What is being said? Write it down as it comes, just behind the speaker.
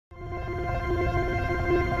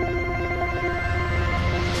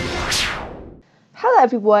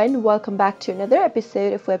everyone, welcome back to another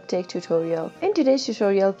episode of WebTech Tutorial. In today's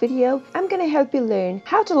tutorial video, I'm gonna help you learn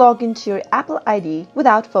how to log into your Apple ID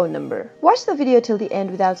without phone number. Watch the video till the end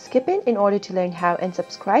without skipping in order to learn how, and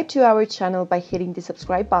subscribe to our channel by hitting the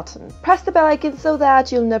subscribe button. Press the bell icon so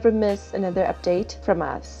that you'll never miss another update from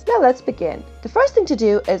us. Now let's begin. The first thing to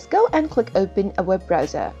do is go and click open a web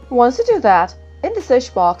browser. Once you do that, in the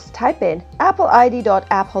search box, type in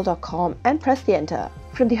appleid.apple.com and press the enter.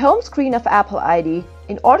 From the home screen of Apple ID,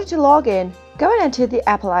 in order to log in, go and enter the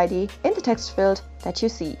Apple ID in the text field that you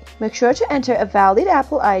see. Make sure to enter a valid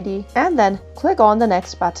Apple ID and then click on the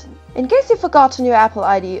next button. In case you've forgotten your Apple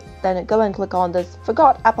ID, then go and click on this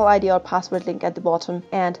Forgot Apple ID or Password link at the bottom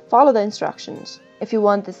and follow the instructions. If you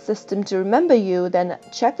want the system to remember you, then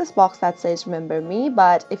check this box that says Remember Me,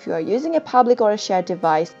 but if you are using a public or a shared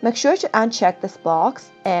device, make sure to uncheck this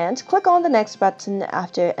box and click on the next button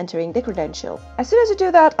after entering the credential. As soon as you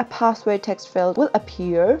do that, a password text field will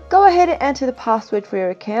appear. Go ahead and enter the password for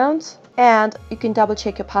your account. And you can double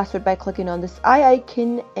check your password by clicking on this eye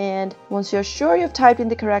icon, and once you're sure you've typed in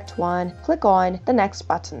the correct one, click on the next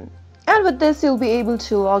button. And with this, you'll be able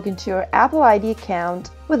to log into your Apple ID account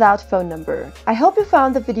without phone number. I hope you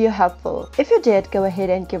found the video helpful. If you did, go ahead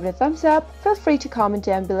and give it a thumbs up. Feel free to comment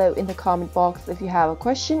down below in the comment box if you have a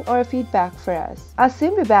question or a feedback for us. I'll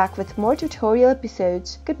soon be back with more tutorial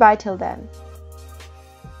episodes. Goodbye till then.